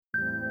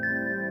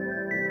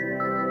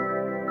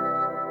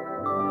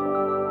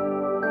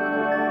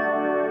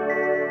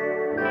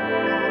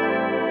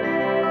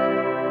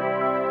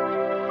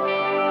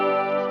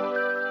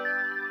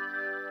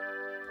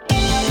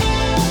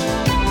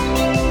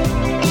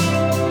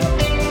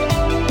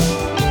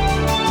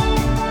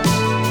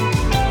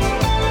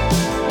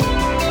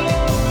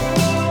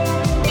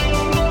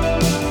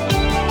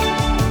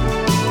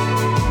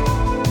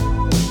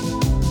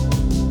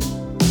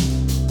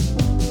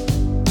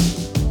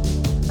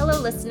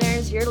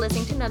listeners. You're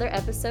listening to another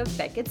episode of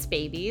Beckett's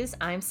Babies.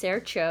 I'm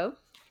Sarah Cho.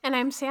 And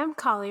I'm Sam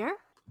Collier.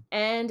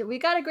 And we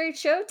got a great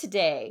show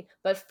today.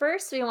 But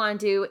first, we want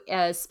to do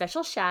a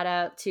special shout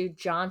out to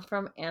John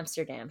from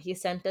Amsterdam. He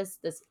sent us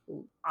this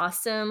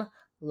awesome,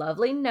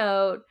 lovely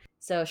note.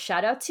 So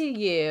shout out to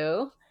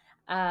you,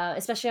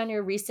 especially on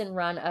your recent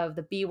run of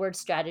the B word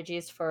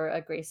strategies for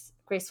a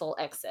graceful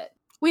exit.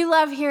 We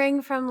love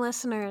hearing from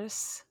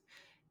listeners.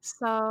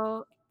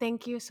 So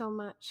thank you so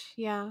much.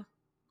 Yeah.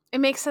 It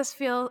makes us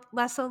feel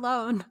less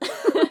alone.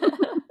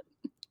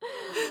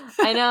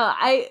 I know.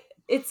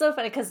 It's so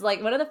funny because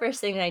like one of the first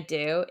things I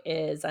do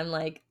is I'm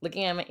like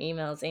looking at my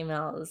emails,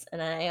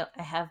 and I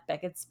have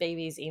Beckett's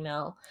Babies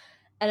email,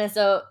 and then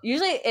so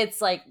usually it's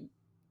like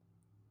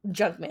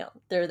junk mail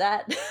through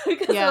that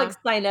because I like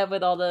sign up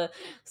with all the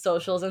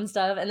socials and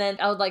stuff, and then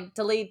I would like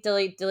delete.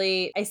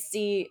 I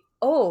see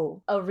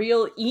a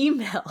real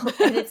email,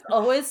 and it's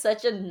always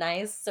such a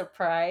nice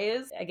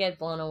surprise. I get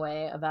blown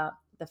away about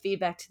the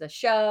feedback to the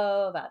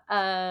show, about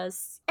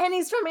us, and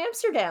he's from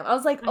Amsterdam. I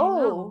was like,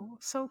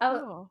 so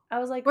cool. I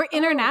was like, we're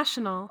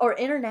international. Or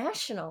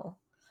international.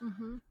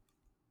 Mm-hmm.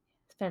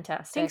 It's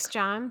fantastic. Thanks,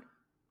 John.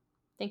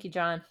 Thank you,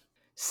 John.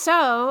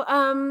 So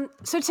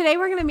today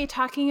we're going to be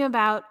talking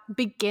about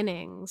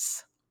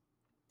beginnings.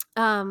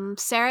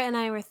 Sarah and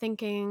I were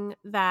thinking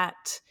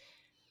that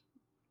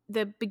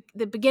the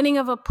beginning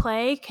of a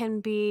play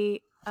can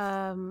be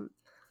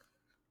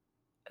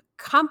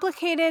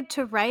complicated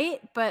to write,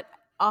 but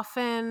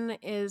often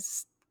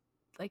is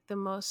like the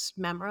most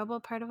memorable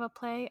part of a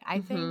play,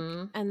 I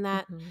think, and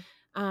that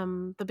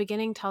the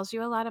beginning tells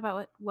you a lot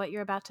about what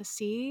you're about to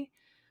see.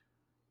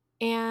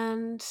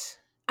 And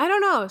I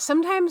don't know,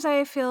 sometimes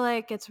I feel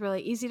like it's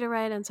really easy to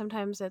write and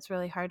sometimes it's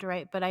really hard to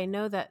write, but I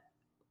know that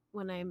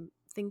when I'm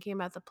thinking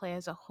about the play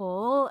as a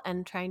whole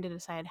and trying to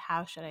decide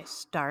how should I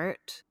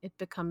start, it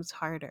becomes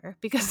harder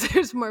because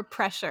there's more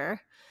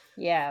pressure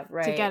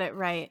to get it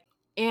right.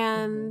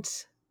 And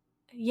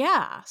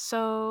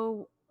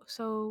so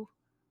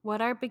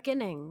what are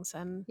beginnings?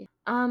 And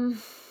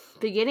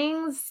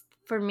beginnings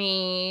for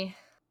me,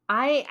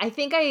 I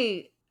think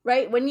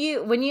when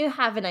you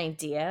have an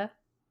idea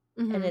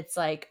and it's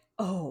like,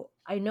 oh,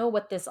 I know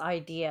what this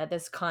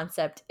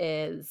concept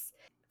is.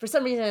 For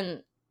some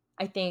reason,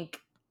 I think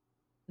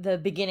the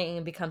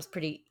beginning becomes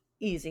pretty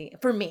easy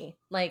for me.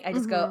 Like I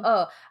just go,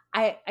 oh,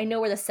 I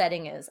know where the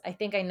setting is. I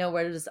think I know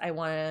where I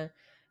want to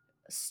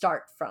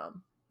start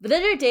from. But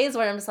then there are days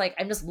where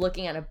I'm just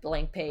looking at a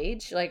blank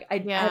page. Like I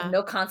have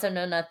no concept,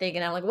 no nothing,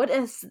 and I'm like, what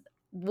is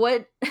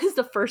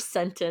the first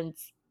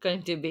sentence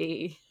going to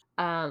be?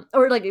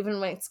 Or like even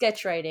my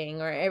sketch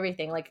writing or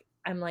everything. Like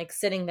I'm like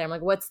sitting there. I'm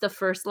like, what's the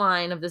first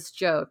line of this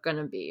joke going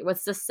to be?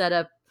 What's the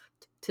setup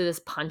to this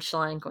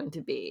punchline going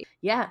to be?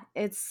 Yeah,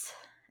 it's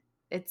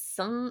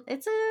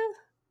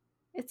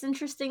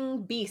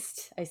interesting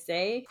beast, I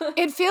say.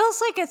 It feels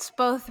like it's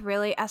both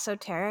really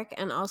esoteric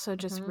and also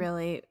just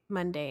really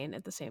mundane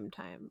at the same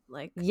time.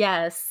 Like,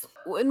 yes.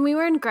 When we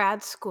were in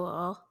grad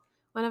school,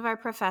 one of our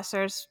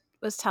professors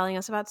was telling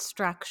us about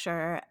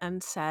structure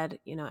and said,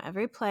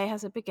 every play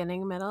has a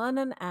beginning, middle, and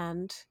an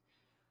end.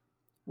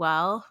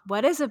 Well,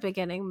 what is a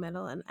beginning,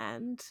 middle, and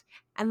end?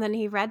 And then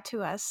he read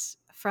to us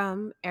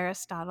from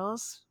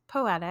Aristotle's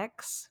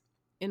Poetics,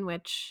 in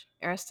which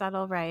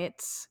Aristotle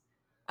writes,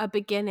 a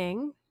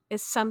beginning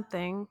is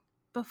something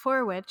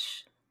before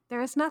which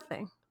there is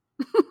nothing.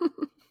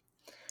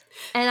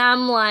 And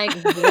I'm like,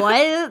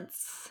 what?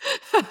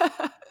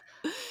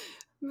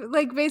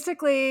 Like,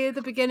 basically,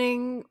 the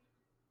beginning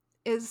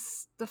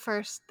is the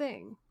first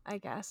thing, I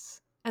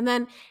guess. And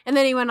then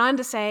he went on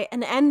to say,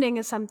 an ending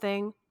is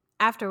something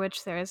after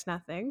which there is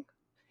nothing.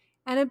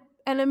 And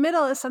a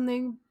middle is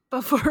something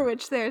before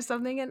which there is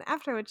something and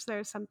after which there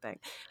is something.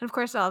 And of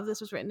course, all of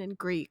this was written in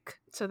Greek.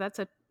 So that's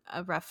a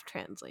rough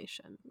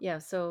translation. Yeah,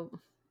 so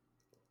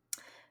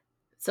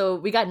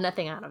we got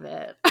nothing out of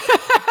it.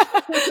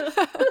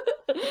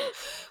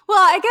 Well,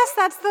 I guess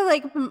that's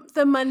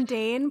the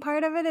mundane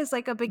part of it, is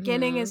like a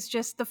beginning is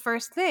just the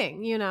first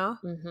thing,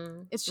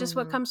 It's just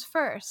what comes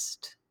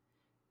first.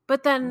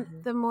 But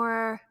then the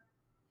more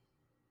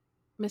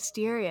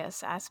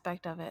mysterious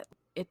aspect of it,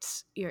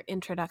 it's your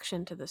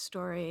introduction to the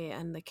story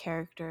and the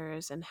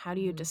characters, and how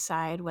do you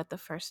decide what the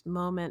first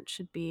moment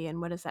should be,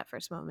 and what does that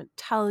first moment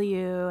tell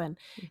you, and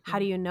how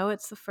do you know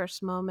it's the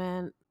first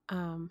moment?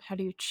 How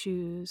do you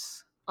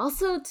choose?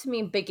 Also, to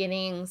me,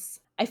 beginnings,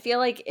 I feel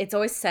like it's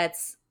always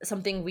sets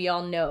something we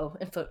all know.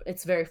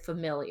 It's very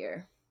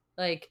familiar.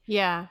 Like,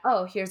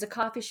 oh, here's a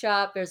coffee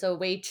shop, there's a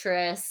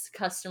waitress,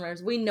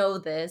 customers. We know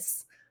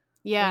this.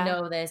 Yeah. We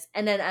know this.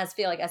 And then as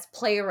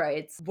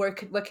playwrights, where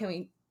can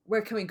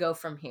we go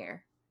from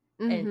here?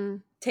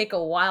 And take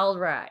a wild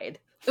ride.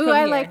 Ooh,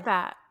 I like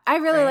that. I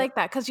really like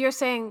that, because you're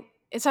saying,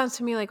 it sounds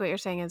to me like what you're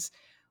saying is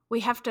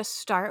we have to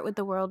start with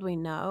the world we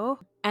know,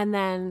 and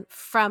then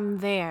from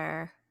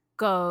there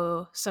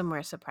go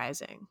somewhere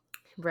surprising.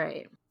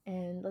 Right.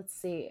 And let's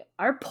see,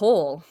 our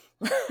poll.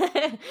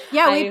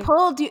 Yeah,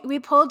 we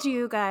polled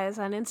you guys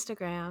on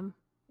Instagram.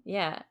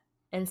 Yeah.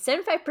 And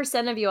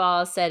 75% of you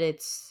all said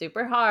it's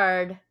super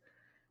hard.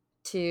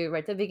 to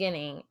write the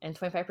beginning, and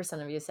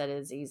 25% of you said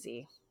it's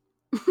easy.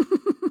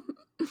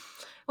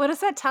 What does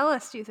that tell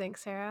us, do you think,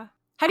 Sarah?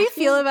 How do I you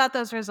feel feel about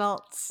those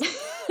results?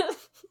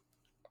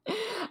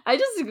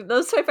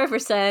 those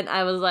 25%,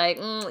 I was like,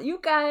 you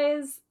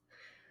guys,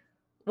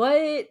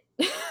 what?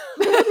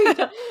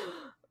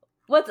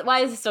 Why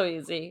is it so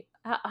easy?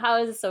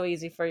 How is it so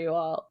easy for you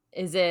all?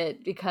 Is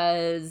it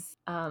because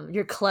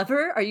you're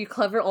clever? Are you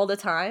clever all the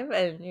time?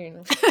 And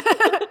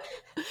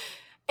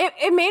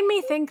It made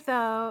me think,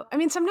 though. I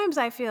mean, sometimes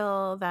I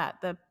feel that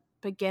the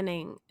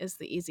beginning is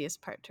the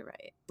easiest part to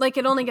write. Like,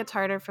 it only gets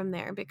harder from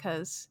there,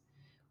 because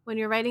when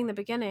you're writing the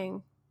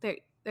beginning,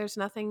 there's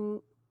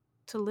nothing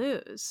to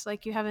lose.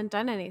 Like, you haven't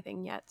done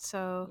anything yet,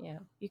 so yeah,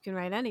 you can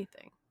write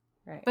anything.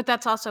 right. But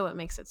that's also what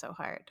makes it so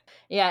hard.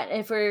 Yeah,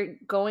 if we're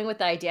going with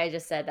the idea I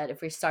just said, that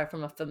if we start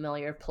from a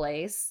familiar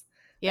place,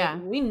 like, Yeah.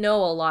 we know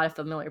a lot of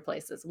familiar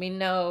places. We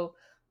know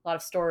a lot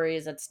of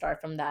stories that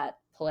start from that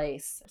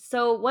place.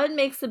 So what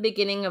makes the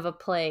beginning of a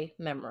play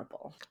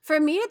memorable? For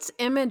me, it's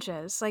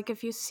images. Like,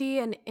 if you see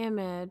an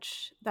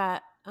image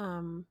that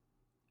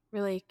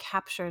really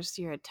captures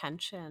your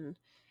attention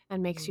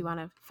and makes you want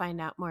to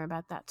find out more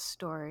about that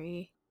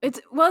story.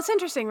 It's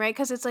interesting, right?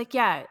 Because it's like,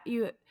 yeah,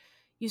 you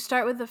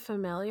start with the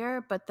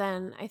familiar, but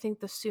then I think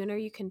the sooner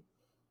you can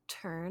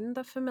turn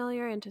the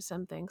familiar into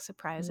something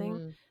surprising,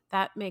 Mm,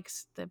 that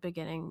makes the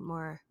beginning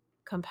more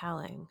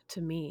compelling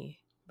to me.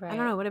 I don't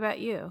right. know. What about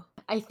you?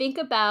 I think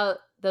about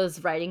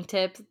those writing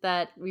tips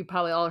that we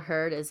probably all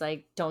heard is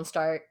like, don't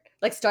start,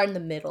 like, start in the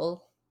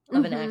middle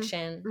of an Mm-hmm.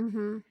 action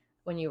Mm-hmm.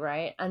 when you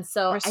write. And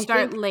so Or I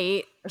start think,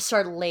 late. or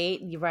start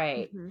late, you're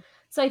right. Mm-hmm.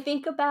 So I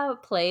think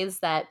about plays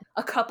that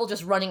a couple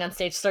just running on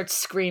stage starts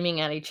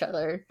screaming at each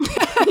other,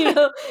 you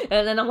know,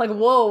 and then I'm like,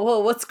 whoa,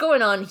 what's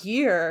going on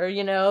here,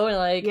 you know, and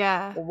like,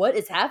 Yeah. what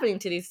is happening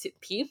to these two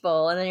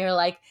people? And then you're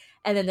like,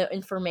 and then the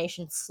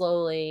information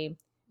slowly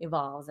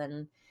evolves,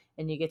 and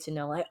you get to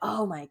know, like,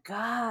 oh my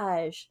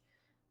gosh,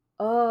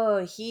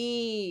 oh,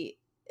 he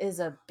is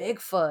a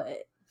Bigfoot.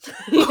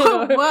 Or,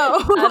 I don't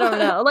Whoa.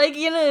 know, like,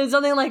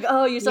 something like,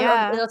 oh,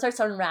 Yeah. it starts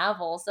to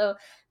unravel. So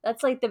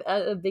that's like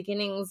the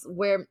beginnings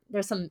where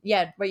there's some,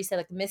 yeah, where you say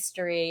like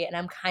mystery, and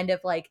I'm kind of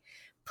like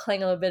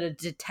playing a little bit of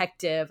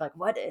detective, like,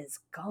 what is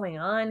going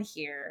on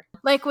here?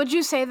 Like, would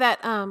you say that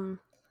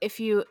if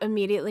you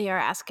immediately are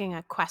asking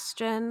a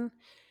question,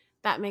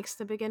 that makes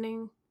the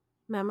beginning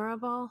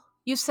memorable?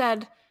 You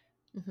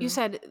Hmm.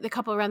 said the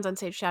couple runs on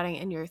stage shouting,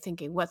 and you're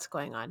thinking, "What's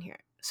going on here?"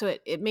 So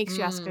it makes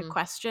you ask a Mm.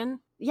 question.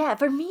 Yeah,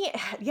 for me,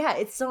 yeah,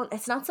 it's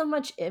not so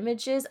much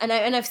images, and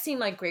I've seen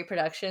like great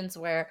productions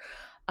where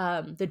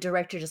the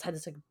director just had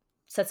this like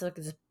sets like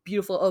this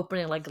beautiful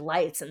opening, like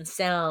lights and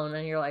sound,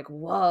 and you're like,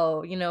 whoa,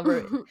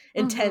 we're Mhm.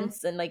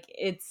 intense, and like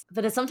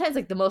but it's sometimes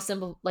like the most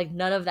simple, like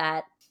none of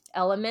that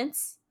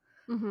elements,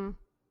 Mhm.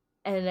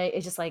 and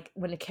it's just like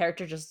when a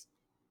character just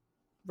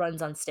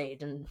runs on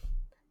stage and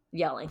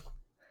yelling.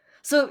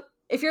 So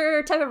if you're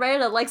a type of writer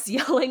that likes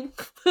yelling,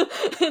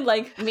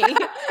 like me,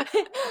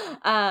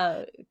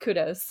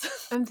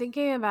 kudos. I'm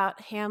thinking about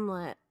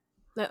Hamlet.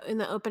 In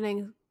the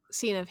opening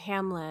scene of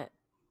Hamlet,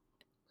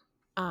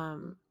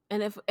 and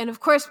of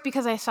course,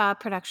 because I saw a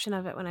production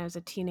of it when I was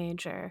a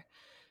teenager,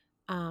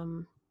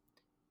 um,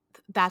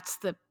 that's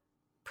the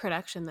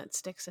production that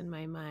sticks in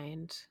my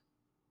mind.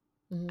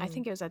 I Mm.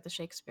 think it was at the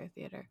Shakespeare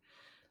Theater,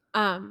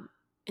 um,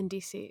 in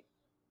DC.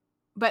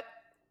 But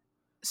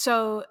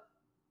so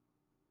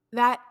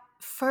that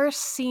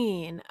first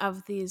scene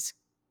of these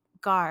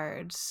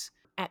guards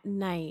at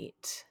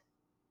night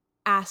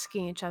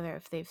asking each other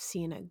if they've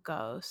seen a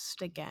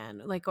ghost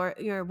again, like, or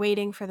you're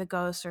waiting for the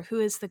ghost, or who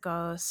is the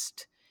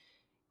ghost?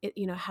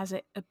 Has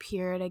it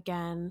appeared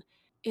again?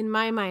 In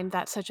my mind,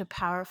 that's such a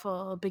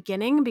powerful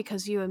beginning,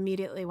 because you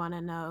immediately want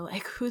to know,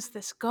 like, who's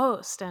this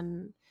ghost,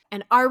 and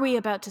are we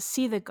about to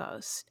see the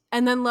ghost?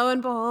 And then lo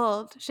and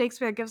behold,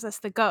 Shakespeare gives us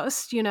the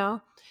ghost,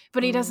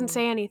 but he doesn't Mm.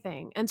 say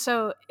anything. And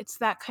so it's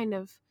that kind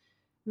of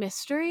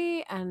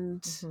mystery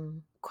and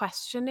Mhm.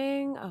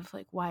 questioning of,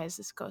 like, why is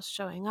this ghost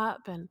showing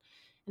up, and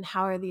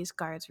how are these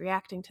guards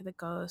reacting to the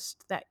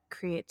ghost, that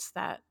creates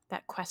that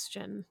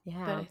question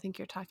that Yeah. I think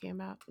you're talking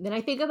about. Then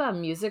I think about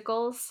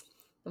musicals.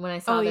 When I Oh,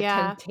 saw the yeah.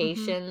 Mhm.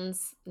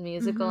 Temptations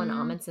musical in Mhm.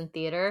 Ahmanson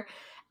Theater,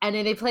 and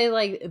then they play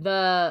like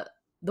the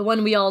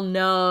one we all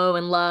know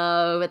and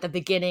love at the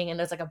beginning, and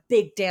there's like a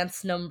big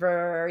dance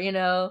number,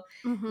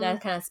 Mhm.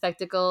 that kind of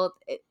spectacle.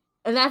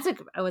 And that's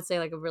I would say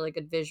like a really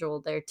good visual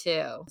there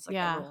too. It's like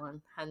Yeah.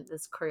 everyone had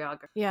this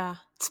choreography. Yeah.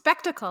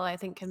 Spectacle, I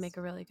think, can make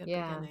a really good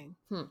Yeah. beginning.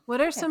 Hmm. What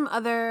are Okay. some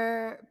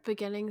other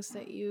beginnings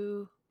that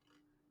you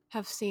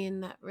have seen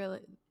that really,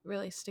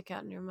 really stick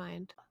out in your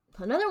mind?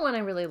 Another one I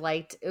really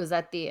liked, it was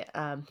at the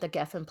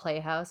Geffen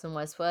Playhouse in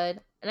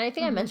Westwood, and I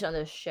think I Mhm. mentioned on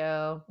this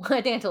show.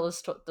 I think I told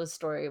the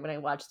story when I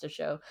watched the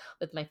show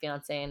with my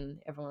fiance,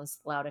 and everyone was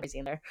loud and crazy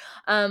in there.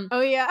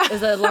 Oh, yeah. It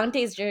was A Long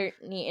Day's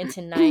Journey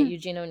into Night,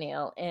 Eugene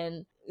O'Neill,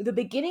 and the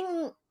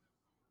beginning,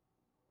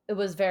 it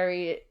was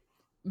very,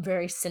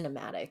 very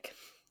cinematic.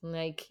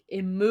 Like,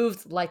 it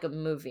moved like a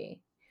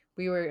movie.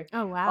 We were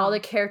Oh, all the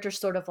wow. characters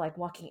sort of like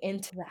walking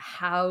into the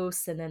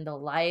house, and then the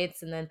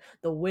lights, and then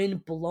the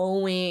wind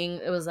blowing.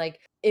 It was like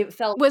it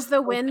felt Was the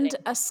opening. wind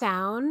a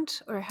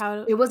sound, or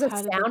It was a how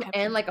did they sound and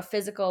capture like a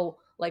physical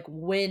like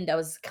wind that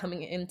was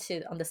coming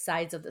into on the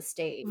sides of the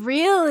stage.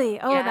 Really?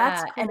 Oh, Yeah,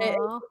 that's and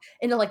cool.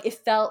 like it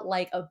felt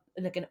like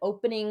an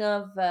opening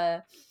of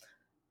a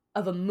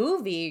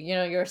movie.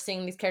 You're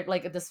seeing these characters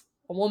like this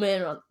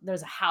woman.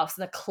 There's a house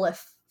and a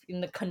cliff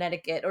in the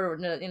Connecticut, or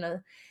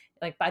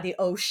like by the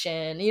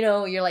ocean.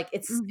 You're like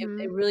it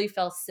Mhm. really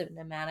felt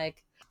cinematic.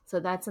 So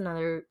that's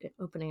another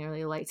opening I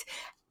really liked.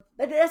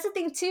 But that's the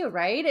thing too,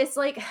 right? It's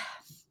like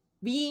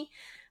we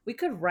we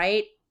could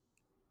write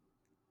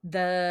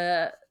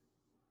the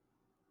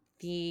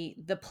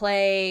the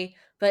play,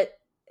 but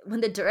when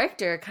the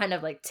director kind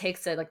of like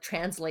takes it, like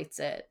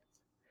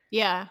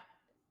Yeah.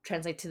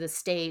 translate to the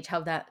stage,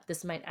 how that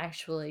this might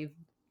actually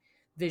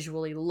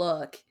visually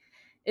look,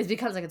 it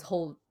becomes like a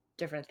whole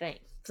different thing.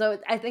 So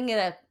I think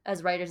that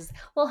as writers,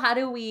 well, how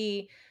do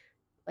we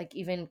like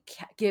even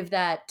give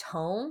that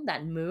tone,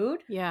 that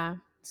mood, Yeah.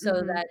 so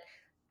Mhm. that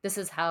this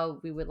is how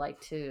we would like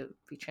to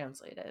be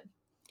translated?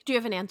 Do you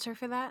have an answer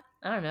for that?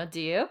 I don't know. Do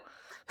you?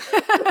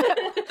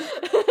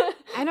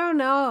 I don't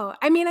know.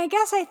 I mean, I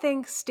guess I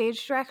think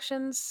stage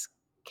directions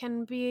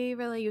can be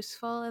really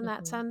useful in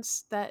that Mhm.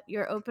 sense, that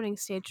your opening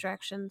stage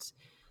directions,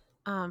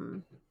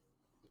 um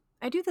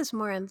I do this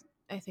more in,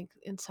 I think,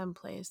 in some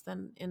plays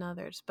than in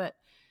others, but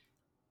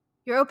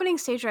your opening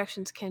stage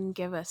directions can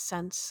give a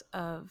sense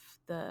of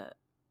the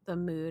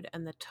mood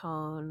and the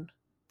tone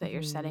that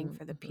you're setting Mhm.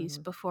 for the piece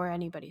Mhm. before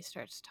anybody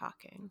starts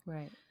talking.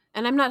 Right.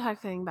 And I'm not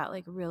talking about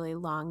like really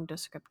long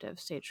descriptive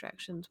stage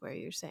directions where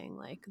you're saying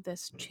like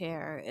this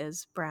chair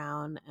is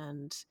brown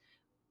and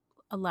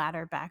a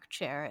ladder back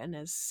chair and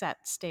is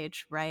set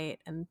stage right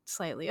and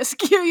slightly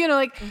askew,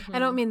 like I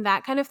don't Mhm. mean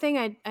that kind of thing.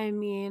 I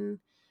mean,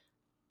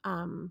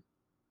 um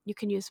you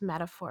can use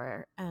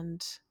metaphor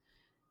and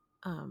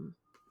um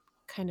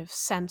kind of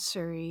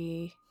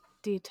sensory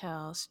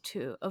details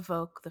to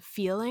evoke the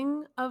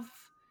feeling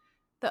of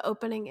the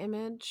opening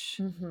image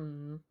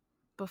Mhm.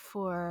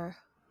 before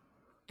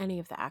any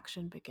of the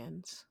action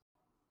begins,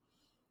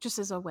 just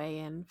as a way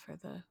in for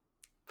the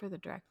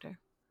director.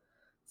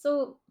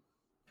 So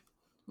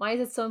why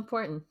is it so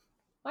important?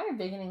 Why are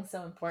beginnings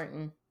so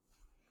important?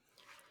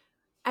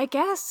 I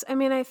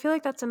mean, I feel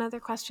like that's another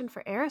question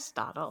for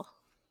Aristotle.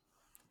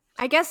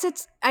 I guess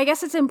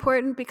it's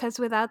important because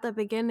without the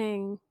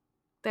beginning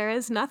there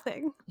is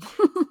nothing.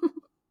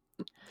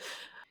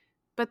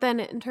 But then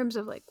in terms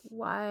of like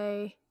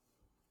why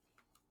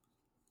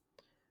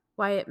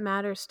it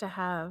matters to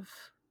have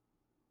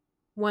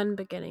one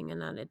beginning and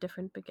not a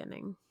different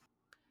beginning.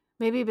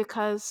 Maybe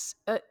because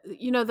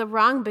the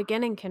wrong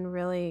beginning can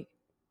really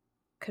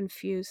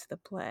confuse the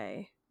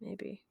play,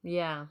 maybe.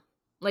 Yeah.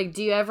 Like,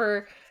 you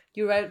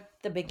wrote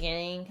the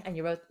beginning and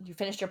you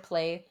finished your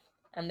play,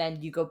 and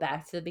then you go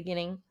back to the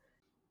beginning?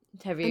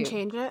 Have And you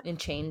change it. and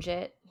change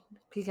it?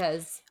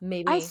 Because I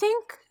maybe,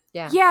 think,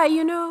 yeah.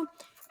 yeah,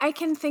 I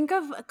can think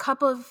of a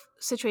couple of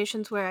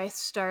situations where I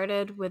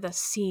started with a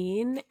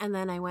scene and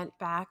then I went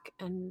back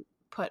and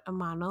put a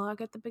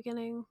monologue at the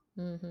beginning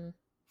Mhm.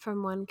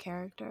 from one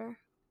character.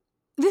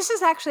 This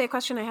is actually a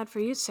question I had for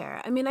you,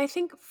 Sarah. I mean, I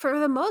think for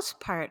the most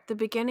part, the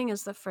beginning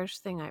is the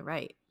first thing I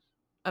write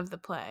of the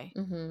play.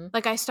 Mhm.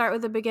 Like I start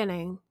with the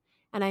beginning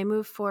and I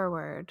move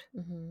forward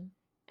Mhm.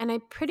 and I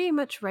pretty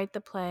much write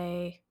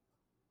the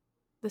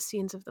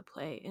scenes of the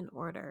play in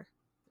order.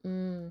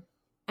 Mm.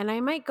 And I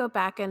might go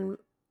back and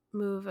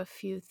move a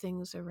few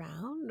things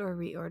around or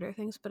reorder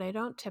things, but I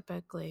don't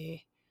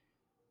typically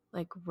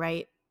like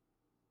write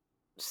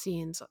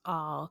scenes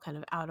all kind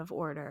of out of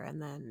order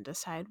and then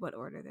decide what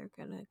order they're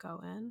going to go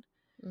in.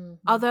 Mhm.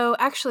 Although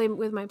actually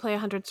with my play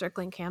 100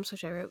 Circling Camps,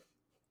 which I wrote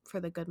for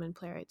the Goodman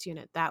Playwrights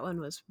Unit, that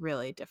one was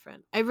really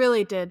different. I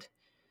really did.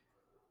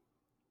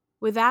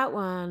 With that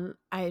one,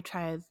 I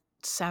tried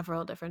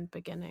several different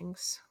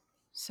beginnings.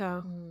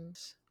 So,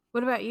 Mm.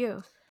 what about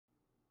you?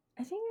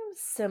 I think it was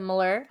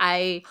similar.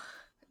 I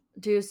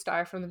do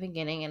start from the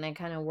beginning, and I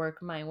kind of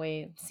work my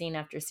way scene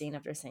after scene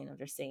after scene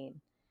after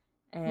scene.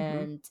 Mm-hmm.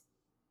 And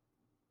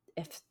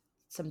if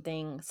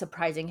something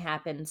surprising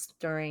happens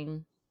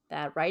during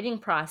that writing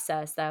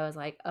process that I was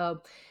like,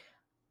 oh,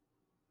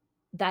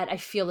 that I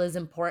feel is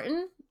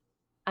important,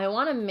 I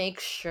want to make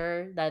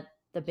sure that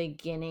the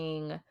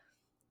beginning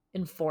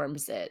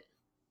informs it,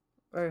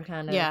 or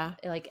kind of Yeah.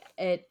 like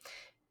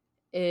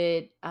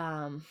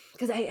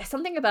because I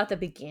something about the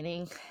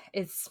beginning,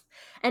 it's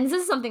and this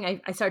is something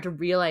I started to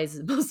realize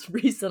most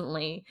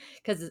recently,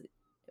 because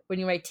when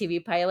you write TV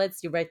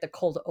pilots, you write the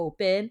cold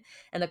open,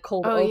 and the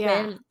cold Oh,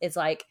 yeah. open is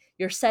like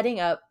you're setting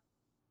up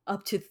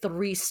to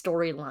 3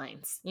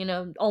 storylines,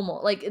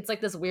 almost like it's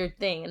like this weird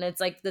thing, and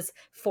it's like this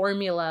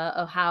formula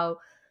of how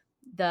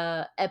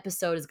the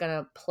episode is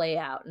gonna play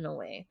out in a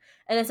way.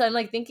 And then so I'm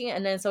like thinking,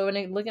 and then so when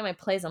I look at my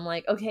plays, I'm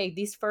like, okay,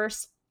 these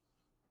first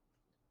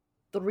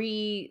 4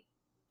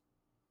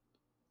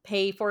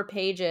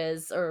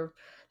 pages, or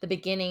the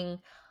beginning,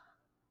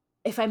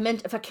 if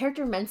a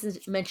character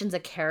mentions a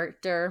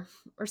character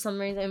or some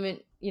reason, I mean,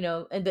 you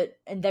know,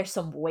 and there's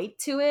some weight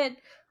to it,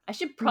 I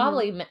should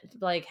probably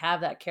like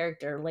have that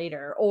character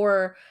later,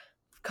 or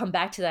come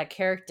back to that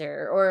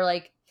character, or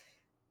like,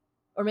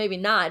 or maybe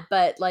not,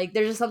 but like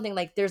there's just something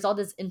like there's all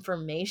this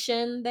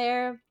information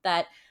there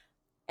that,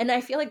 and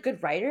I feel like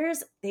good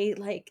writers, they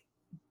like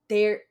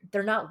they're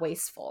not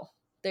wasteful.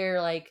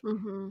 They're like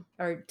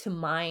are to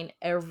mine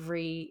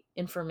every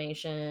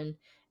information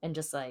and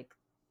just like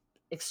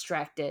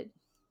extract it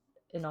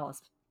in all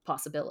its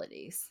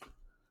possibilities.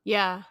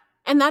 Yeah.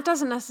 And that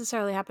doesn't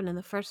necessarily happen in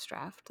the first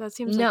draft. That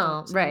seems like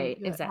No, right,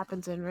 that exactly.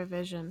 happens in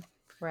revision.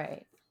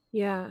 Right.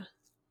 Yeah.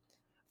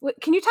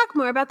 Can you talk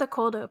more about the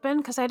cold open?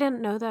 Because I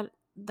didn't know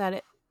that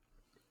it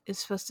is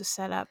supposed to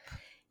set up.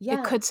 Yeah.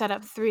 It could set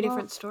up 3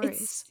 different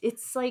stories.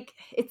 It's like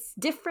it's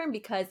different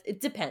because it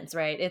depends,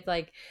 right? It's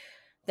like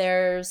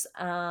there's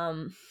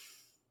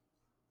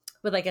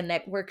with like a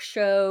network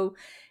show,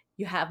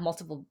 you have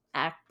multiple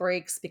act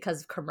breaks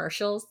because of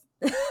commercials,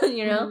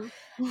 you know?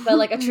 But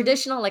like a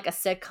traditional, like a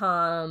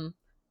sitcom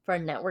for a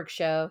network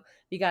show,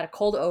 you got a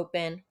cold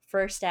open,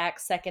 first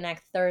act, second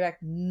act, third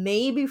act,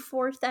 maybe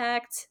fourth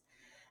act,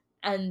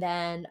 and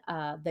then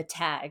the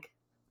tag.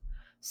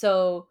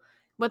 So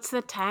what's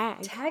the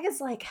tag? Tag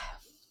is like,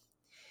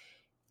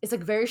 it's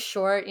like very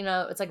short, you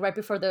know, it's like right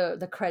before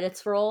the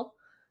credits roll,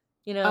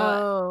 you know.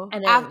 Oh,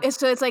 and then,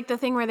 so it's like the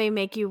thing where they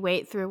make you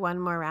wait through one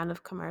more round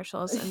of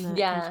commercials and then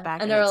it comes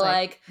back and and they're it's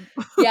like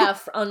yeah,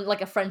 on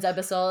like a Friends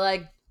episode,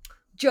 like,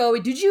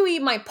 Joey, did you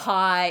eat my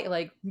pie?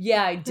 Like,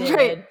 yeah, I did.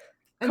 Right.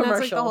 And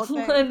Commercial. That's like the whole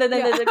thing. And then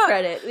there's a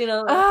credit, you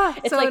know.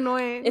 It's so like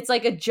annoying. It's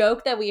like a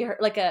joke that we heard,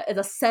 like it's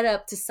a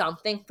setup to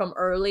something from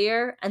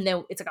earlier, and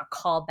then it's like a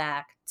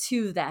callback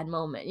to that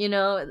moment, you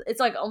know. It's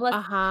like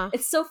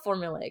it's so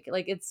formulaic,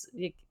 like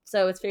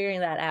so it's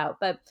figuring that out.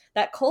 But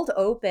that cold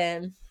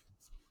open,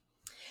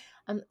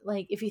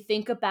 like if you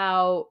think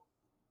about,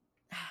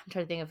 I'm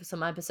trying to think of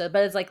some episode,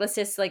 but it's like, let's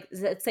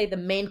say the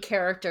main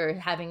character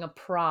having a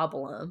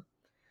problem,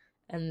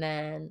 and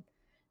then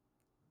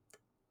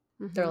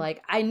they're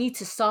like, I need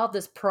to solve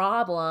this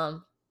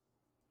problem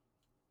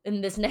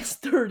in this next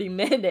 30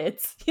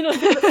 minutes. You know,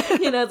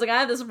 it's like,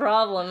 I have this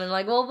problem, and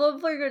like, well, we'll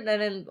figure it. And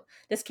then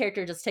this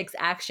character just takes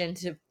action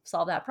to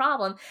solve that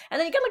problem. And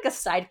then you get like a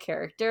side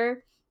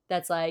character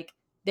that's like,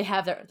 they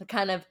have the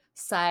kind of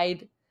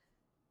side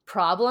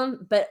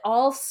problem, but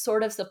all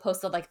sort of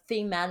supposed to like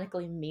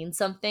thematically mean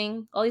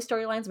something. All these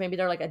storylines, maybe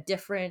they're like a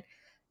different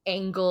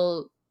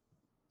angle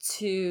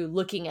to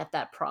looking at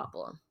that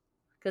problem.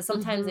 Because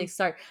sometimes they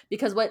start,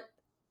 because what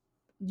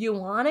you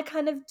want to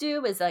kind of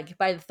do is like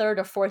by the third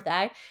or fourth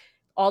act,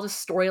 all the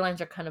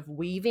storylines are kind of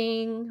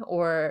weaving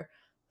or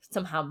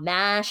somehow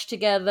mashed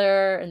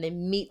together, and they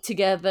meet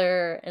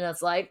together, and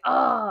it's like,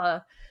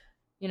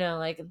 you know,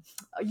 like,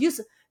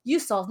 you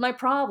solved my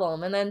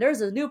problem, and then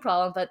there's a new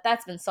problem, but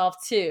that's been solved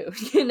too.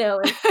 You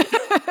know,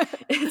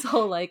 it's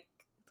all like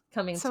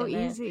coming so to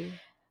easy.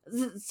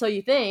 So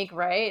you think,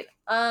 right?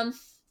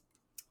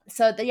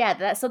 So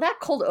that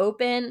cold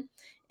open,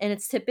 and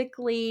it's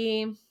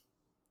typically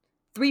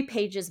 3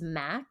 pages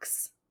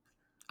max.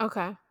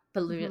 Okay.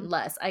 But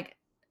less.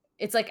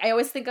 It's like, I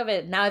always think of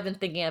it now, I've been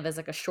thinking of it as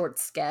like a short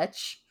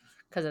sketch,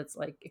 because it's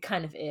like, it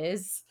kind of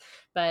is.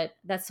 But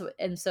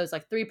and so it's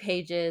like 3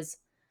 pages,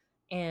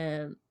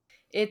 and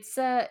it's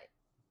I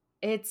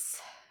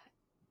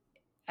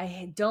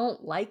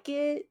don't like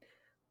it,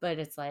 but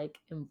it's like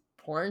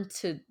important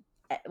to,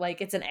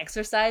 like, it's an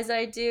exercise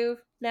I do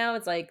now.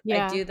 It's like,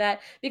 I do that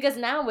because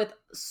now with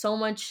so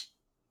much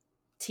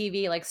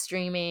TV, like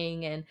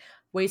streaming and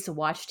ways to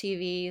watch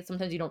TV,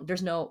 sometimes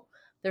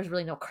there's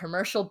really no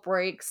commercial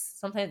breaks.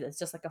 Sometimes it's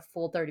just like a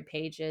full 30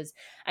 pages.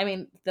 I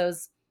mean, the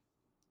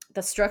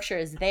structure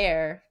is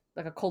there,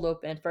 like a cold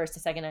open, first, a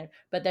second act,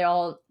 but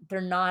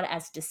they're not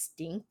as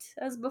distinct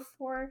as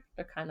before.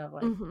 They're kind of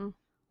like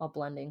all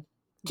blending.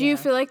 Do you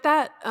feel like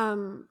that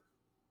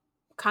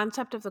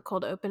concept of the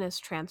cold open is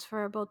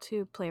transferable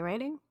to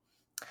playwriting?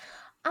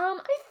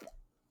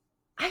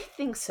 I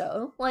think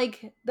so.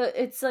 Like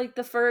it's like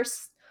the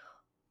first.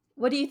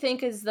 What do you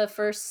think is the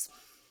first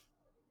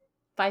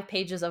 5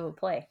 pages of a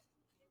play,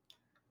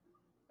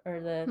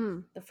 or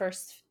the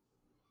first,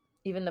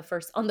 even the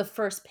first, on the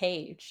first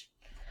page?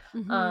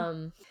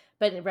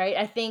 But right,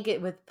 I think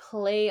it with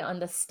play on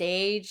the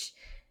stage,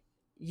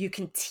 you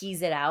can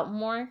tease it out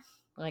more.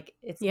 Like,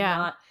 it's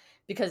not,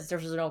 because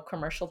there's no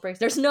commercial breaks.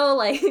 There's no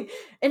like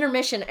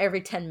intermission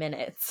every 10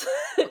 minutes.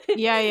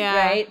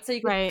 Right? So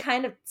you can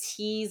kind of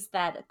tease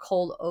that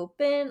cold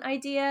open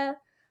idea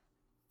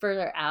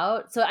further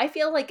out. So I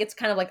feel like it's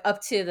kind of like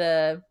up to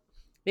the,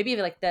 maybe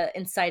even like the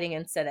inciting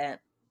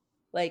incident.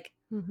 Like,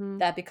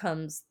 that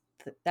becomes,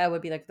 that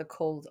would be like the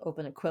cold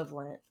open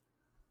equivalent.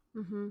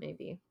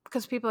 Maybe.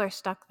 Because people are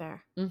stuck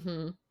there.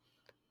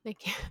 They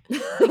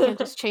can't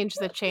just change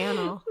the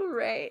channel.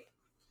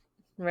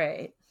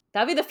 Right.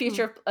 That'd be the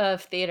future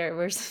of theater,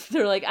 where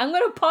they're like, I'm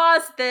gonna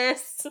pause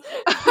this.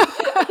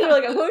 They're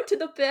like, I'm going to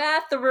the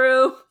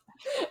bathroom.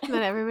 And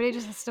then everybody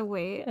just has to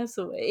wait.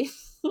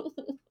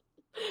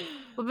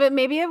 Well, but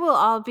maybe it will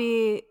all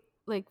be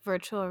like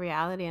virtual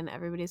reality and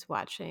everybody's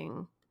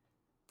watching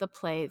the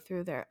play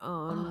through their Oh,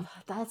 own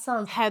that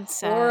sounds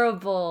headset.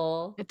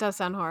 horrible. It does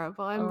sound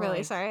horrible. I'm Oh really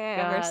my sorry I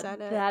ever god,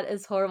 said it. that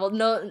is horrible.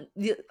 No,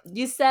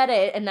 you said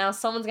it, and now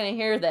someone's gonna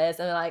hear this,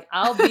 and they're like,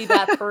 "I'll be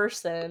that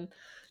person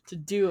to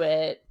do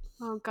it."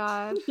 Oh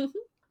god.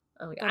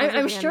 Oh my god, That'll be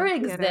I'm the end sure of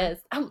it theater.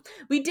 exists.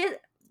 We did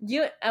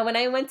when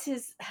I went to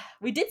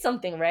we did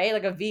something, right?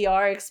 Like a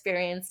VR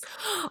experience.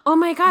 Oh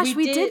my gosh, We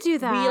we did did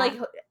do we, like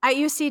that at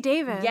UC yeah,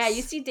 Davis.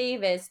 UC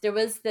Davis, there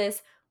was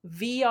this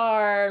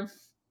VR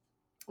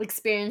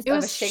experience It of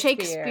a was Shakespeare,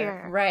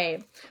 Shakespeare.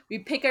 right. We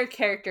pick our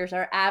characters,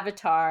 our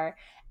avatar,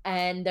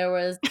 and there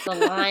was the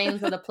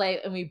lines of the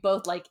play, and we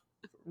both,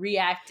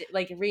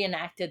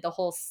 reenacted the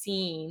whole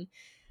scene.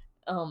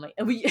 Oh my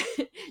and we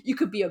you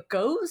could be a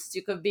ghost,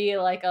 you could be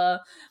like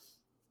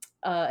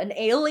an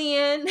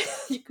alien,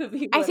 you could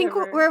be I think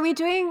whatever.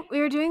 we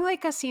were doing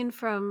like a scene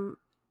from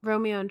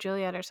Romeo and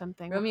Juliet or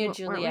something, Romeo and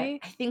weren't Juliet, we?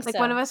 I think Like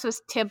one of so. us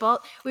was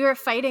Tybalt. We were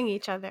fighting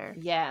each other.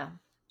 Yeah,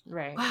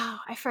 right. Wow,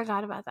 I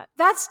forgot about that.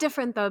 That's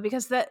different though,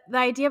 because the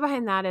idea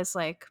behind that is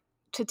like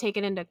to take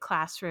it into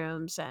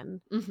classrooms Mhm.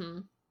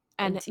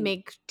 And and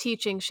make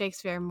teaching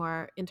Shakespeare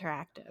more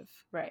interactive.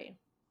 right.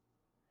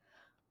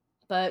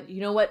 But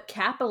you know what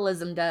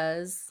capitalism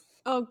does?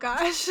 Oh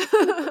gosh.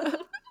 I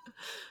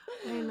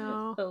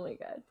know. Oh my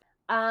god.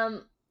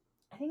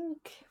 I think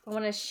I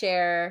want to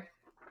share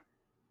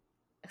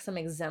some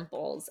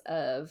examples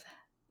of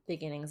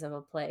beginnings of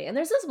a play. And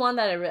there's this one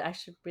that I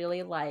actually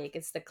really like.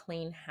 It's The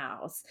Clean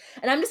House.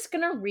 And I'm just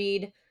going to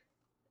read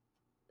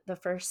the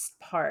first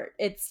part.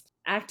 It's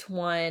Act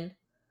 1,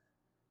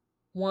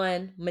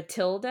 1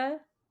 Matilda.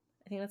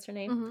 I think that's her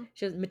name. Mhm.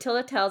 She goes,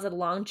 Matilda tells a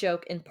long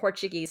joke in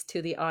Portuguese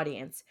to the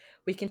audience.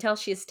 We can tell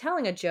she is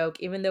telling a joke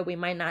even though we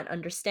might not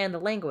understand the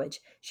language.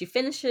 She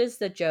finishes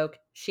the joke,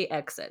 she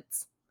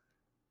exits.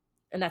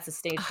 And that's a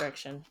stage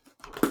direction.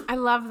 I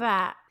love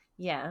that.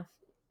 Yeah.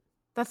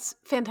 That's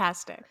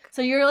fantastic.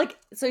 So you're like,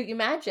 so you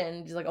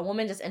imagine like a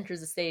woman just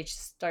enters the stage,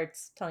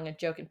 starts telling a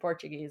joke in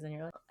Portuguese, and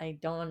you're like, I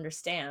don't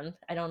understand.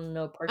 I don't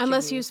know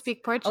Unless you Portuguese.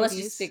 speak Unless you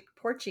Portuguese, speak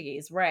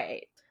Portuguese,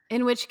 right.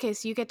 in which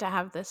case you get to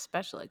have this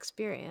special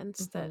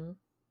experience that Mm-hmm.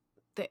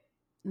 the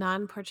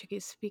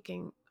non-Portuguese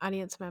speaking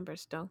audience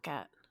members don't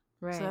get.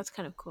 So Right. that's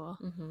kind of cool.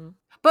 Mm-hmm.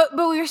 But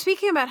we were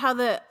speaking about how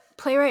the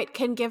playwright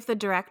can give the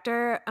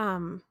director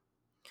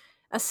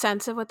a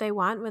sense of what they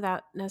want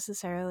without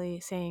necessarily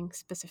saying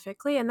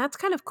specifically, and that's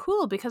kind of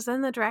cool because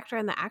then the director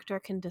and the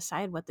actor can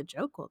decide what the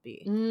joke will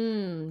be.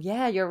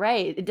 Yeah, you're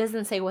right. It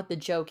doesn't say what the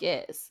joke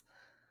is.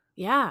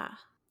 Yeah.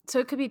 So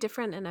it could be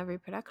different in every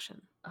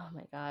production. Oh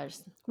my gosh.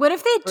 What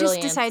if they just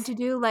Brilliant. decide to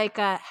do like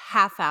a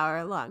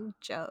half-hour long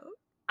joke?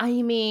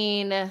 I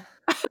mean,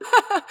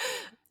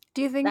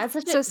 Do you think that's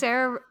such a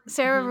so?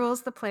 Sarah mhm,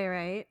 Rules, the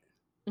playwright.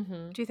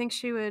 mhm. Do you think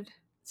she would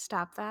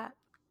stop that?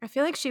 I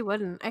feel like she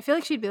wouldn't. I feel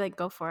like she'd be like,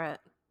 "Go for it."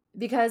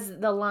 Because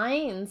the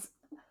lines,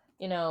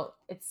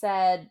 it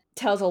said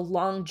tells a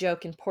long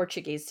joke in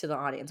Portuguese to the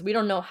audience. We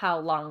don't know how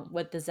long.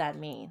 What does that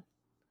mean?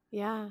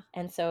 Yeah.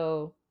 And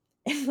so,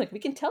 like, we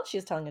can tell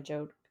she's telling a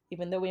joke,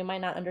 even though we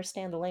might not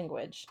understand the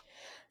language.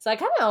 So I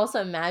kind of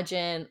also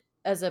imagine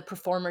as a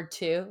performer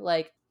too,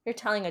 like you're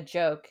telling a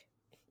joke,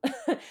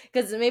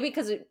 because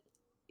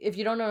if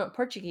you don't know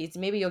Portuguese,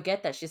 maybe you'll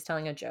get that she's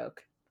telling a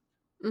joke.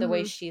 The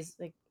way Mhm. she's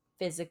like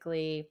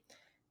physically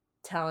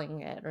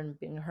telling it, or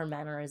being her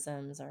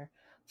mannerisms, or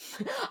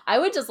I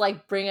would just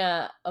like bring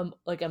a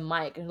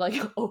mic and like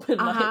open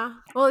mic. Uh-huh.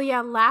 Well,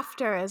 yeah,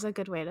 laughter is a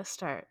good way to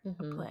start a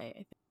Hmm. play. I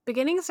think.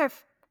 Beginnings are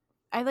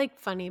I like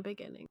funny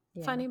beginnings.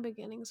 Yeah, Funny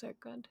beginnings are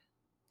good.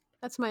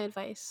 That's my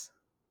advice,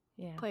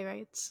 yeah.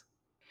 playwrights.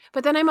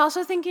 But then I'm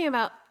also thinking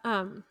about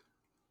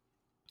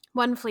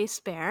One Fleece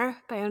Bear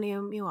by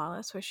Naomi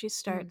Wallace, where she Mm.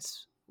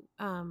 starts.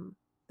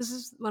 This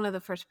is one of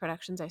the first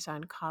productions I saw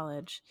in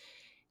college,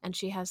 and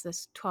she has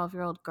this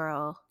 12-year-old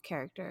girl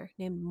character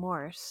named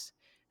Morse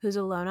who's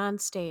alone on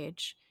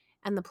stage.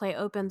 And the play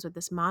opens with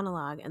this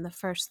monologue, and the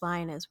first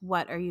line is,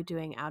 "What are you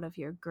doing out of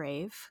your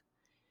grave?"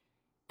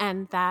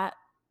 And that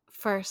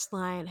first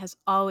line has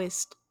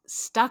always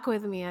stuck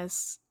with me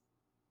as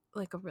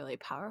like a really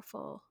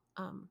powerful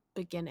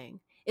beginning.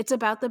 It's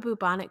about the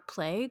bubonic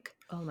plague,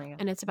 Oh my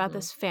god. and it's about Hmm.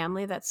 this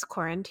family that's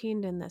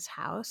quarantined in this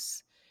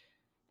house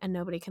and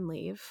nobody can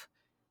leave.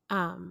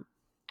 Um,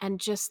 and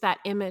just that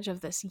image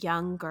of this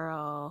young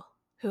girl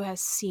who has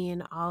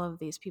seen all of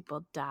these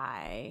people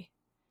die.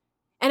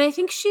 And I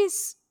think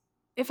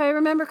if I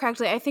remember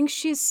correctly, I think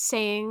she's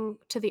saying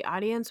to the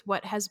audience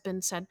what has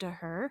been said to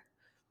her.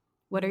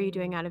 What are you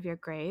doing Mm. out of your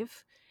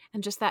grave?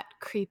 And just that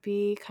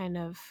creepy kind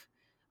of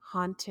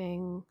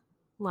haunting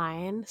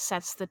line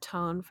sets the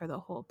tone for the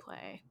whole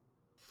play.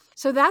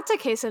 So that's a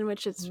case in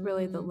which it's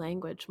really the Mm.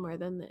 language more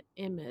than the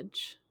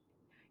image.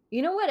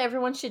 You know what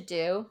everyone should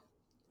do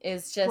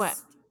is What?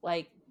 just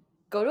like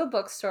go to a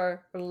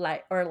bookstore or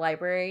a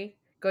library,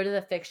 go to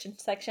the fiction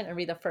section, and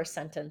read the first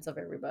sentence of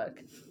every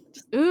book.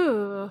 Just,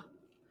 Ooh, if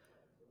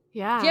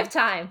you yeah. have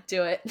time,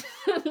 do it.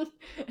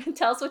 And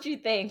tell us what you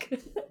think.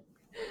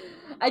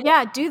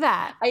 Yeah, do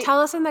that. Tell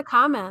us in the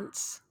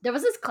comments. There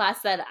was this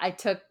class that I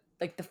took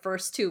like the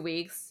first 2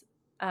 weeks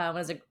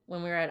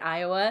when we were at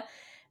Iowa,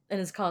 and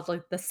it's called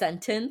like the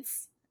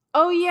sentence.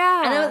 Oh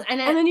yeah, and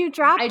then you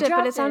dropped it,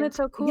 but it sounded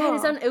so cool. Yeah,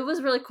 it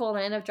was really cool, and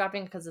I ended up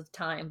dropping because of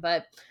time.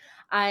 But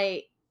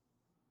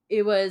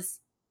there was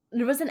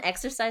an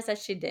exercise that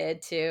she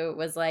did too.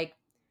 Was like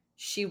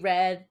she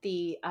read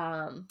the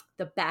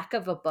back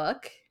of a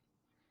book,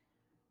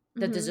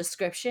 the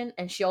description,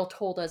 and she all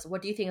told us,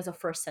 what do you think is the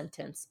first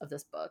sentence of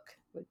this book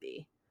would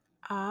be?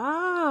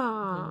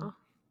 Oh.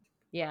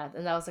 Yeah,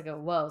 and that was like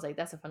whoa, I was like,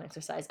 that's a fun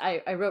exercise.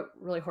 I wrote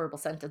really horrible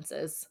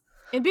sentences.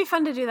 It'd be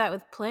fun to do that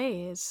with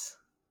plays.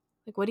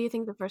 Like, what do you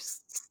think the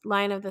first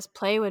line of this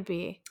play would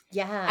be?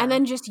 Yeah. And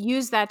then just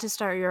use that to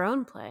start your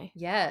own play.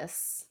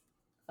 Yes.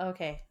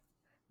 Okay.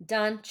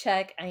 Done.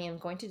 Check. I am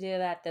going to do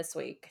that this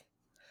week.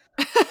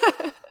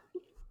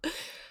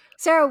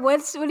 Sarah,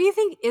 what do you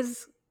think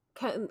is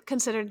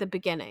considered the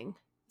beginning?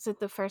 Is it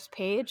the first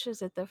page?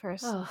 Is it the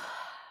first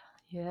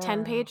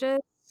 10 pages?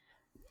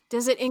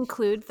 Does it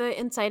include the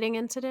inciting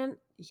incident?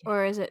 Yeah.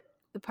 Or is it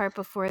the part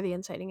before the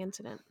inciting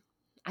incident?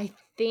 I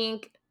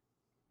think,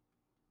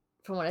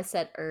 from what I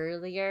said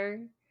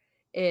earlier,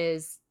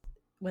 is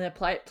when a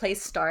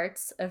place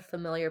starts, a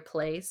familiar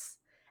place,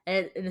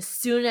 and as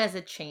soon as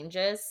it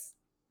changes,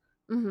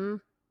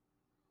 then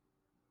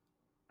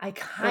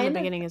the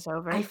beginning is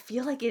over. I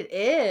feel like it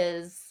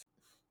is.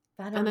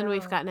 And then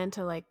we've gotten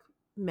into like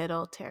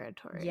middle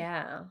territory.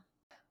 Yeah.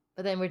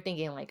 But then we're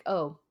thinking like,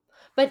 oh,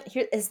 but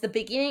here is the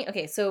beginning.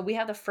 Okay, so we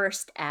have the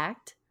first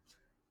act.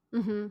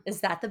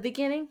 Is that the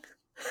beginning?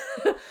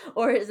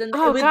 Or is it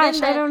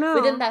I don't know.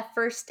 Within that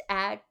first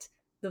act,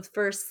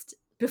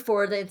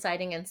 before the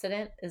inciting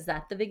incident, is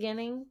that the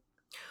beginning?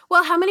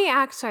 Well, how many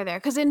acts are there?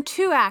 Because in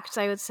 2 acts,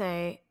 I would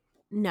say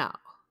no.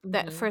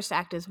 That first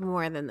act is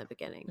more than the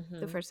beginning.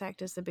 The first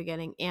act is the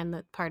beginning and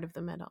the part of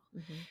the middle.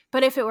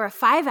 But if it were a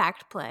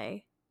 5-act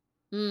play,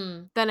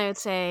 then I would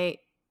say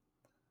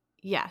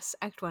yes,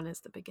 act 1 is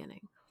the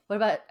beginning. What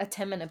about a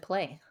 10-minute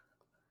play?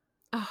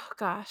 Oh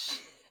gosh.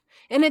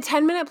 In a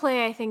 10-minute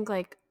play, I think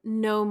like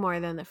no more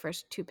than the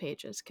first 2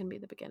 pages can be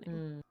the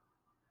beginning.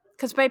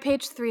 Because by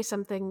page 3,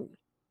 something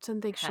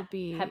should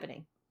be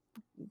happening.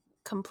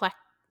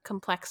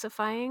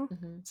 Complexifying.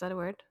 Is that a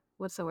word?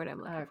 What's the word I'm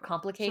looking for?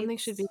 Complicates. Something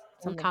should be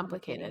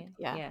complicated.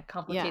 Yeah.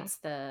 Complicates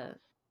the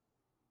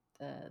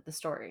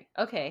story.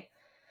 Okay.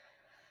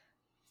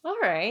 All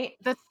right.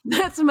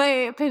 That's my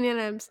opinion.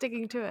 I'm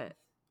sticking to it.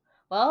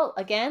 Well,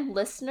 again,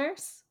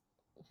 listeners,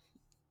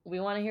 we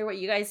want to hear what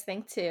you guys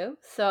think too.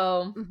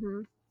 So,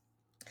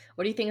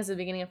 what do you think is the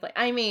beginning of play?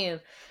 I mean,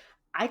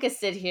 I could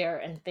sit here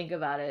and think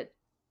about it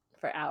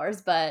for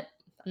hours, but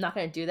I'm not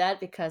going to do that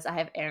because I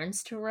have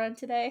errands to run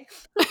today.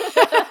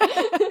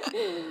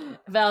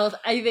 Well,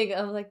 I think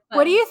I'm like,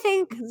 what do you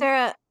think,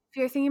 Sarah, if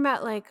you're thinking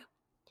about like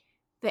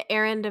the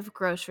errand of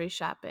grocery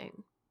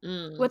shopping?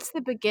 What's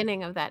the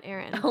beginning of that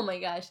errand? Oh my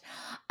gosh.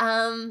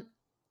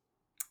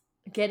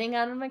 Getting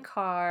out of my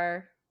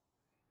car,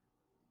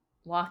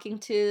 walking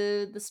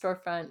to the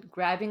storefront,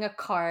 grabbing a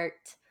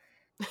cart,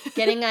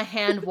 getting a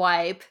hand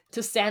wipe to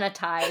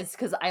sanitize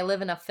because I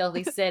live in a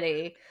filthy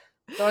city,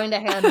 throwing the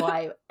hand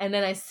wipe, and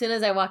then as soon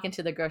as I walk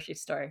into the grocery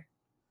store.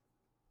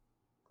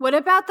 What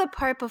about the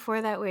part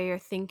before that where you're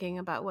thinking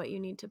about what you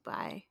need to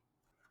buy?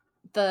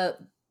 The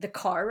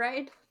car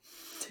ride?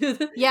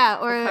 Yeah,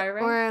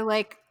 or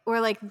like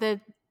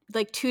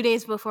 2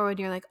 days before when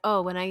you're like,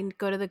 oh, when I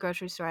go to the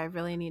grocery store, I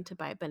really need to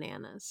buy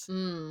bananas.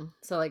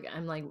 So like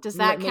I'm like, does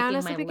that count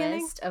as the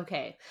beginning? List?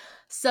 Okay,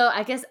 so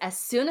I guess as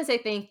soon as I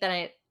think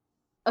that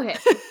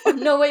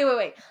no,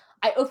 wait.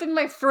 I open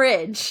my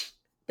fridge.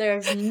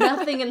 There's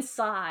nothing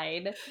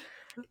inside,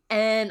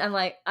 and I'm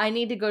like, I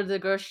need to go to the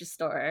grocery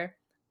store.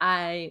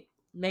 I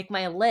make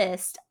my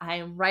list.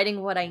 I'm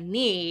writing what I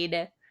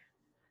need,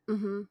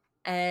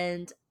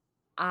 and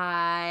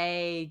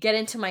I get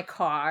into my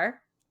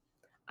car.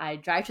 I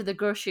drive to the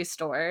grocery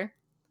store,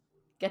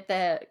 get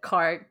the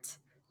cart,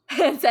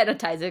 and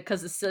sanitize it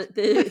because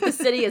the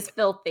city is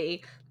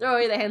filthy. Throw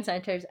away the hand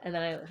sanitizers, and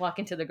then I walk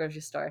into the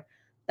grocery store.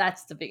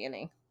 That's the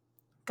beginning.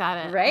 Got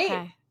it. Right?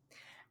 Okay.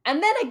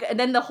 And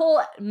then the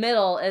whole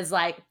middle is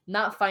like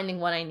not finding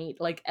what I need,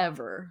 like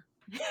ever,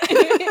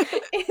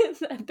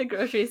 at the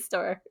grocery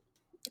store.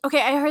 Okay,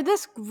 I heard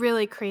this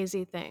really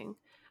crazy thing.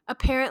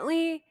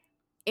 Apparently,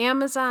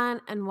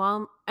 Amazon and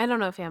Walmart, I don't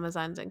know if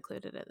Amazon's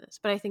included in this,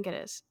 but I think it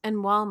is, and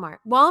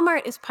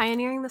Walmart is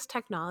pioneering this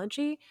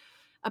technology,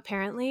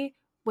 apparently,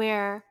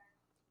 where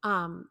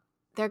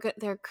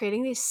they're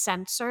creating these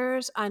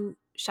sensors on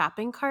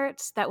shopping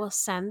carts that will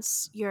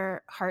sense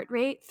your heart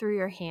rate through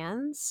your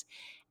hands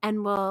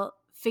and will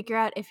figure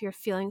out if you're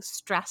feeling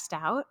stressed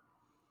out.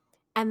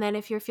 And then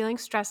if you're feeling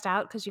stressed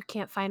out because you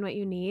can't find what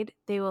you need,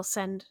 it'll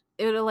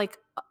like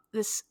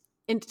this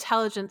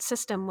intelligent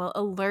system will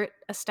alert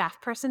a staff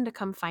person to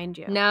come find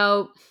you.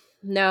 No.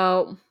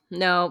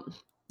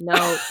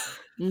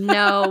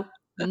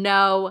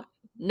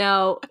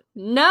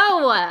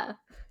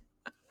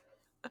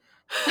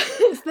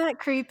 Isn't that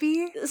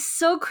creepy?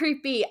 So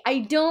creepy. I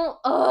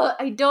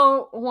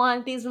don't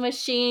want these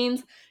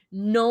machines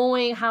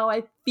knowing how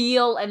I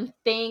feel and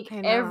think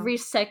every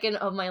second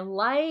of my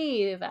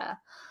life.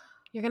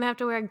 You're gonna have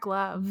to wear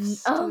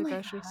gloves to the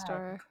grocery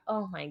store.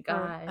 Oh my Or,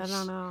 I gosh.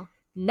 don't know.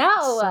 No.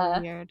 It's so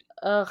weird.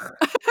 Ugh.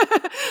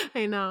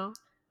 I know.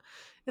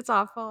 It's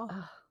awful.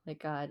 Oh my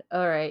god.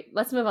 All right,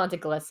 let's move on to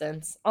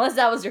glistens. Unless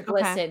that was your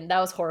glisten. That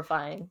was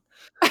horrifying.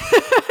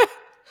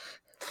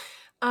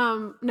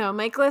 No,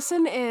 my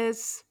glisten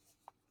is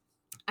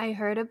I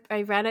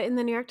read it in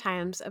the New York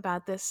Times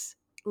about this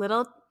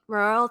little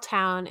rural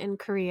town in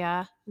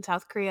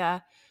South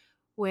Korea,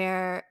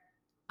 where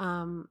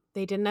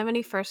they didn't have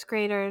any first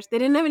graders. They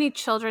didn't have any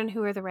children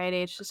who were the right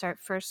age to start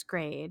first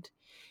grade.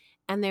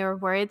 And they were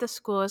worried the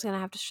school was going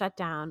to have to shut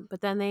down.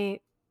 But then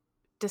they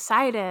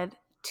decided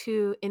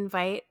to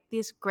invite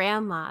these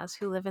grandmas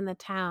who live in the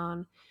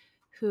town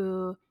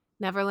who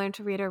never learned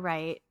to read or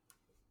write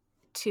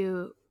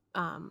to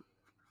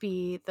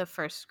be the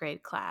first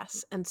grade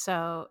class. And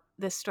so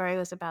this story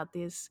was about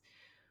these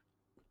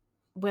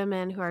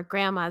women who are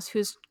grandmas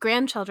whose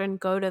grandchildren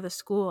go to the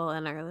school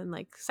and are in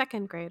like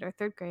second grade or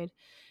third grade.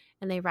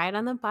 And they ride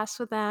on the bus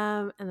with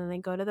them, and then they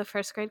go to the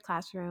first grade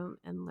classroom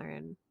and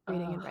learn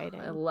reading and writing.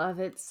 I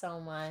love it so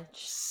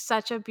much.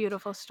 Such a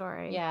beautiful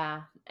story.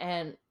 Yeah.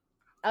 And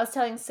I was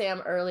telling Sam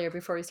earlier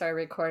before we started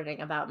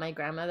recording about my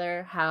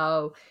grandmother,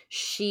 how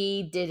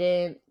she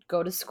didn't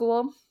go to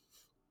school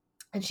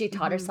and she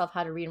taught herself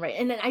how to read and write.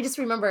 And then I just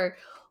remember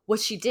what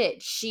she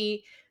did.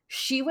 She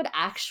would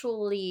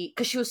actually,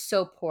 because she was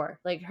so poor,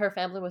 like her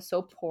family was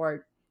so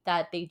poor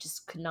that they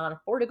just could not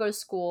afford to go to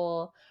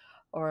school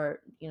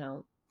or,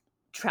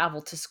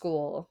 travel to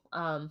school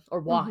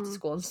or walk to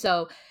school. And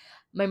so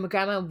my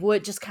grandma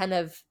would just kind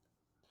of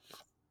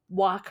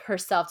walk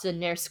herself to the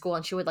nearest school,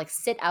 and she would like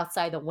sit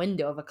outside the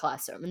window of a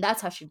classroom, and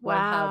that's how she learned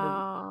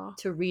how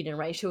to read and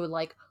write. She would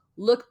like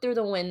look through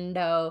the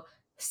window,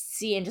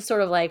 see, and just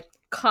sort of like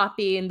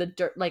copy in the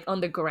dirt, like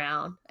on the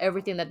ground,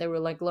 everything that they were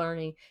like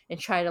learning, and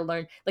try to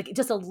learn like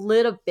just a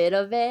little bit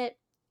of it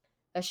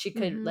that she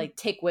could like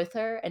take with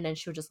her, and then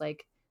she would just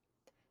like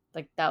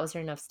that was her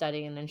enough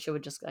studying, and then she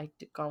would just like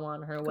go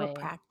on her way,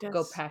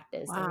 go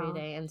practice every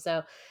day. And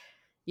so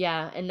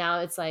yeah, and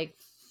now it's like,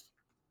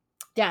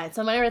 yeah,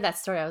 so when I read that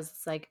story, I was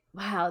just like,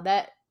 wow,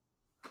 that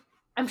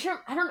I'm sure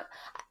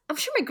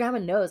my grandma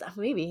knows.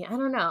 Maybe. I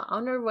don't know. I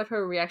wonder what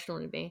her reaction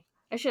would be.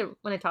 I should,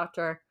 when I talk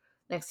to her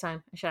next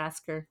time, I should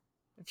ask her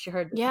if she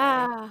heard the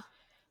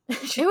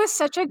story. It was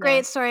such a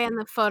great story, and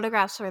the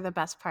photographs were the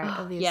best part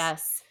of these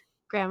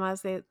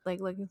grandmas. They like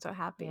looking so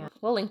happy. Yeah.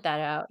 We'll link that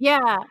out.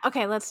 Yeah.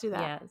 Okay, let's do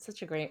that. Yeah, it's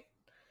such a great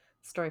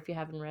story if you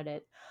haven't read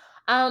it.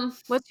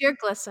 What's your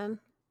glisten?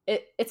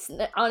 It's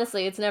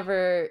honestly, it's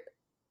never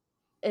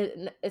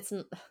it's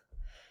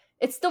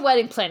the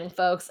wedding planning,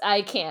 folks.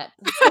 I can't.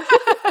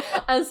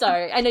 I'm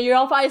sorry. I know you're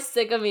all probably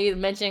sick of me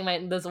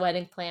mentioning this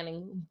wedding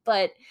planning,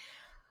 but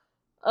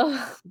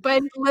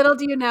but little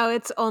do you know,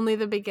 it's only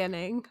the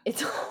beginning.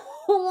 It's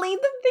only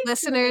the beginning.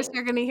 Listeners,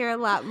 you're going to hear a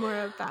lot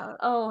more about.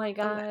 Oh my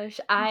gosh.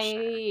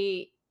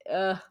 I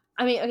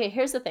mean, okay,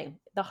 here's the thing.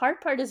 The hard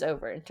part is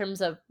over in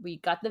terms of we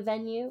got the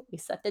venue, we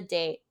set the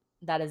date,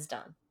 that is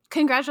done.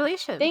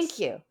 Congratulations. Thank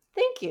you.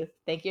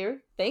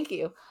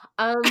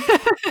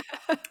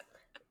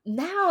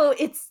 Now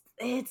it's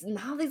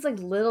now these like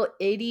little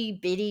itty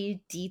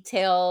bitty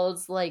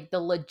details, like the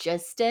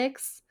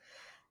logistics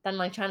that I'm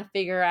like trying to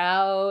figure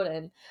out,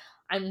 and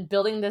I'm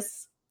building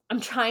this. I'm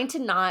trying to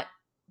not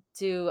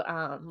do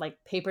like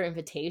paper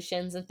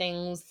invitations and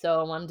things, so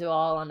I want to do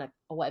all on a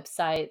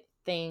website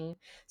thing.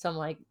 So I'm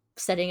like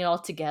setting it all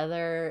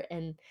together,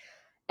 and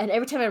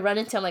every time I run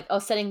into, I'm like, oh,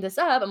 setting this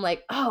up, I'm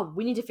like, oh,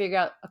 we need to figure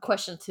out a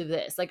question to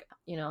this. Like,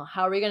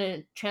 how are we going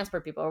to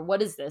transport people? Or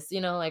what is this?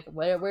 Like,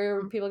 where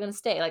are people going to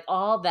stay? Like,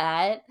 all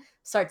that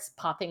starts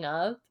popping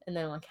up, and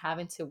then like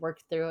having to work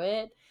through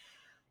it.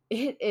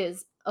 It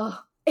is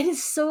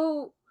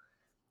so,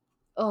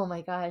 oh my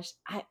gosh.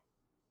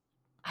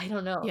 I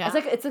don't know. Yeah.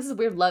 It's this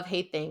weird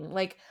love-hate thing.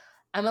 Like,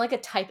 I'm like a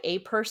type A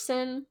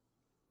person.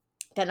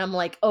 Then I'm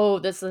like, oh,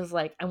 this is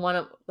like, I want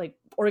to like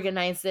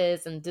organize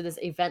this and do this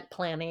event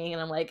planning.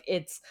 And I'm like,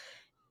 it's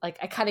like,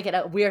 I kind of get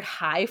a weird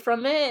high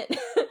from it.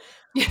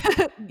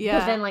 Yeah.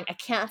 But then like, I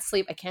can't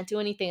sleep. I can't do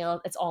anything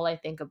else. It's all I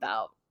think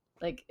about.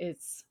 Like,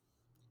 it's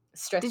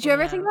stressing. Did you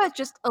ever think about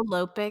just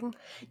eloping?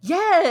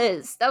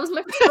 Yes. That was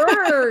my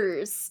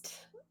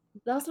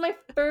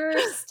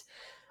first.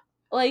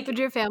 Like, would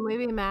your family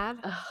be mad?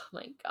 Oh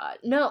my God.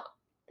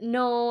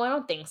 No, I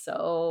don't think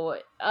so.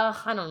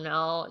 I don't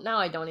know. Now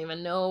I don't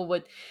even know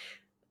what,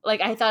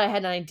 like, I thought I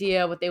had an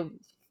idea what they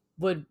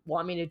would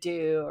want me to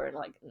do, or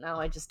like, now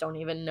I just don't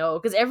even know,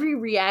 because every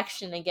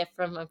reaction I get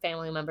from my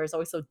family member is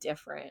always so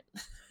different.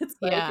 It's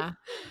like,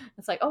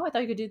 oh, I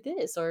thought you could do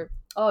this, or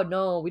oh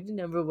no, we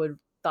never would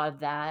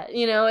thought that.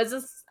 It's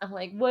just, I'm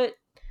like, what?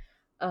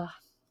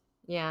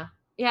 Yeah,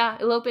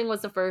 eloping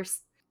was the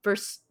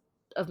first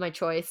of my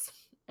choice.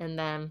 And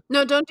then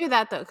no, don't do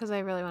that though, because I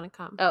really want to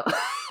come. Oh,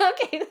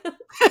 okay.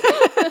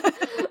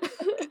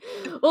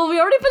 Well, we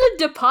already put a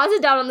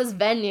deposit down on this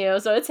venue,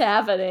 so it's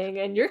happening,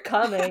 and you're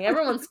coming.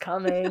 Everyone's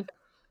coming.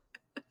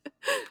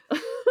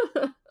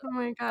 Oh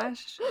my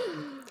gosh.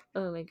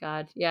 Oh my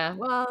god. Yeah.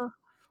 Well,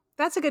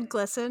 that's a good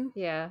glisten.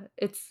 Yeah.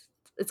 It's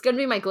gonna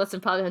be my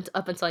glisten probably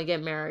up until I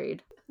get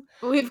married.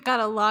 We've got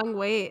a long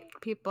wait,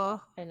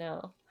 people. I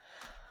know.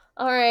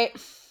 All right.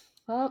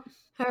 Well.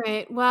 All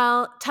right.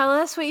 Well, tell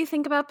us what you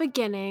think about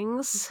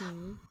beginnings.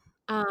 Mhm.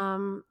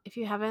 If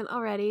you haven't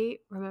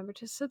already, remember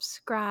to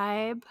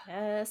subscribe.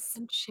 Yes.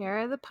 And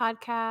share the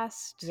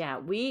podcast. Yeah,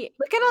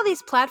 look at all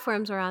these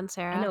platforms we're on,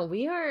 Sarah. I know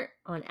we are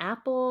on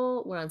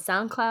Apple, we're on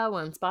SoundCloud,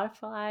 we're on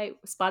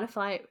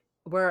Spotify,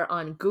 we're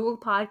on Google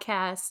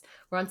Podcasts,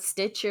 we're on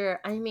Stitcher.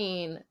 I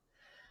mean,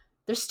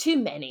 there's too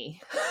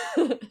many.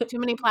 Too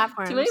many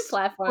platforms. Too many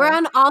platforms. We're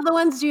on all the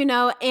ones you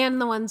know and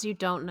the ones you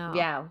don't know.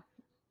 Yeah.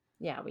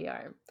 Yeah, we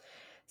are.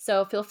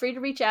 So feel free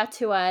to reach out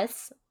to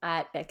us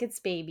at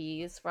Beckett's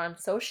Babies. We're on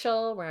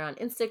social. We're on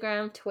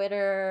Instagram,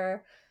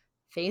 Twitter,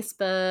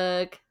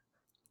 Facebook.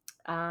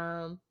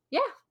 Yeah.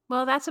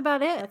 Well, that's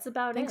about it. That's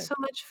about Thanks so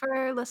much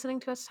for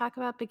listening to us talk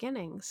about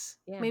beginnings.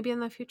 Yeah. Maybe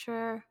in the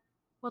future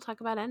we'll talk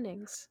about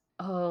endings.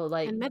 Oh,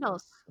 like and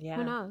middles. Yeah.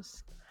 Who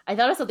knows? I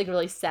thought of something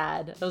really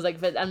sad. I was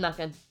like, but I'm not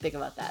going to think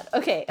about that.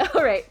 Okay.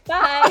 All right.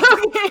 Bye.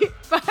 Okay.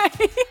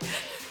 Bye.